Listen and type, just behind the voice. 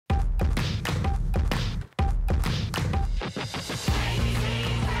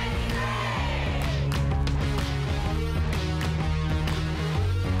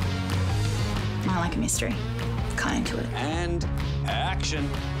mystery. Kind to it. And action.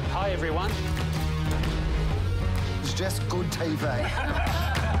 Hi, everyone. It's just good TV.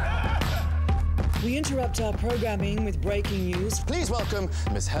 We interrupt our programming with breaking news. Please welcome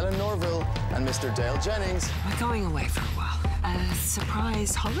Miss Helen Norville and Mr. Dale Jennings. We're going away for a while. A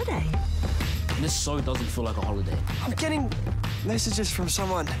surprise holiday. This so doesn't feel like a holiday. I'm getting messages from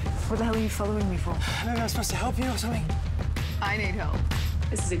someone. What the hell are you following me for? Maybe I'm supposed to help you or something. I need help.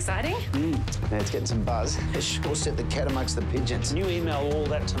 This is exciting. Now it's getting some buzz. Sure set the cat amongst the pigeons. Can you email all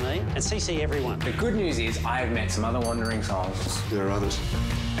that to me and CC everyone? The good news is I have met some other wandering souls. There are others.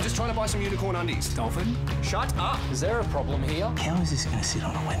 I'm just trying to buy some unicorn undies. Dolphin, shut up. Is there a problem here? How is this going to sit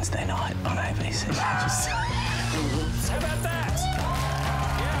on a Wednesday night on ABC? How about that?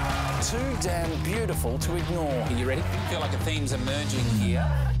 Yeah. Too damn beautiful to ignore. Are you ready? I feel like a theme's emerging here.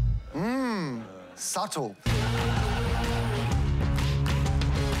 Subtle.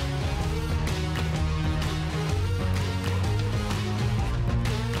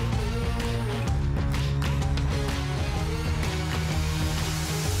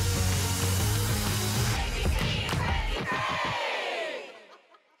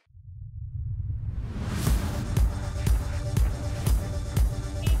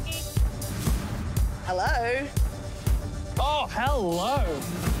 Hello? Oh, hello.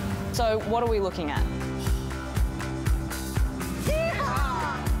 So, what are we looking at?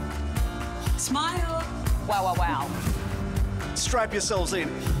 Smile! Wow, wow, wow. Strap yourselves in.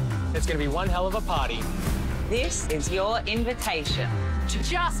 It's going to be one hell of a party. This is your invitation to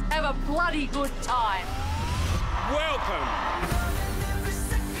just have a bloody good time. Welcome.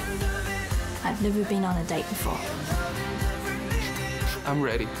 I've never been on a date before. I'm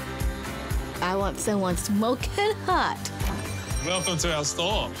ready. I want someone smoking hot. Welcome to our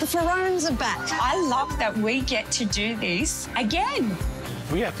store. The Ferrones are back. I love that we get to do this again.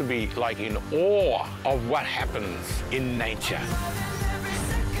 We have to be, like, in awe of what happens in nature.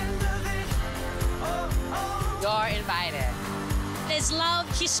 You're invited. There's love,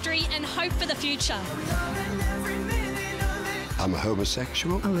 history, and hope for the future. I'm a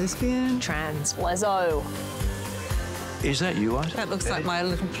homosexual. A lesbian? Trans. Lezo. Is that you, Aunty? That looks like my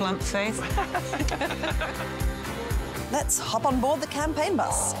little plump face. Let's hop on board the campaign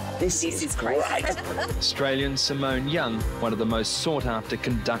bus. This is great. Australian Simone Young, one of the most sought-after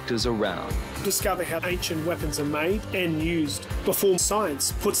conductors around. Discover how ancient weapons are made and used before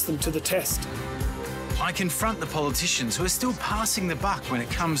science puts them to the test. I confront the politicians who are still passing the buck when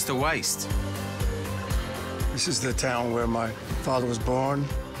it comes to waste. This is the town where my father was born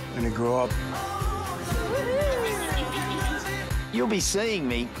and he grew up. You'll be seeing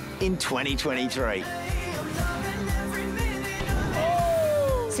me in 2023.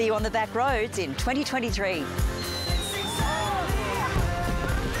 See you on the back roads in 2023.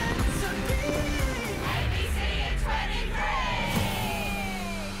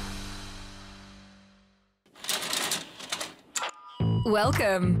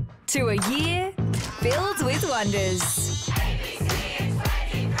 Welcome to a year filled with wonders.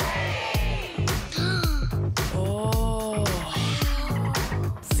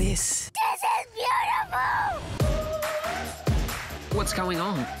 This is beautiful! What's going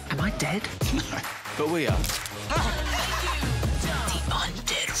on? Am I dead? But we are. The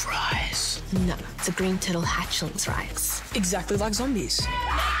undead rise. No, it's a green turtle hatchlings rise. exactly like zombies.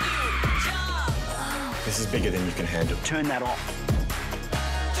 This is bigger than you can handle. Turn that off.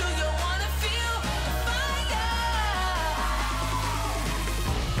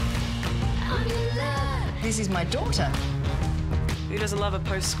 This is my daughter. Who doesn't love a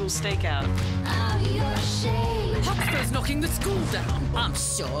post-school stakeout? Huckster's knocking the school down. I'm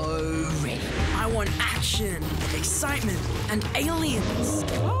so ready. I want action, excitement, and aliens.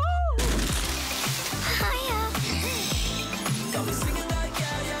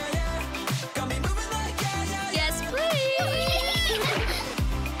 Yes, please!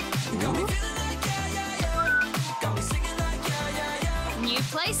 New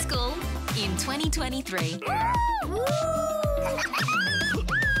play school in 2023.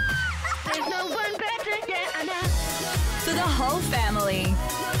 For the whole family,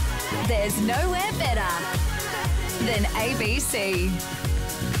 there's nowhere better than ABC.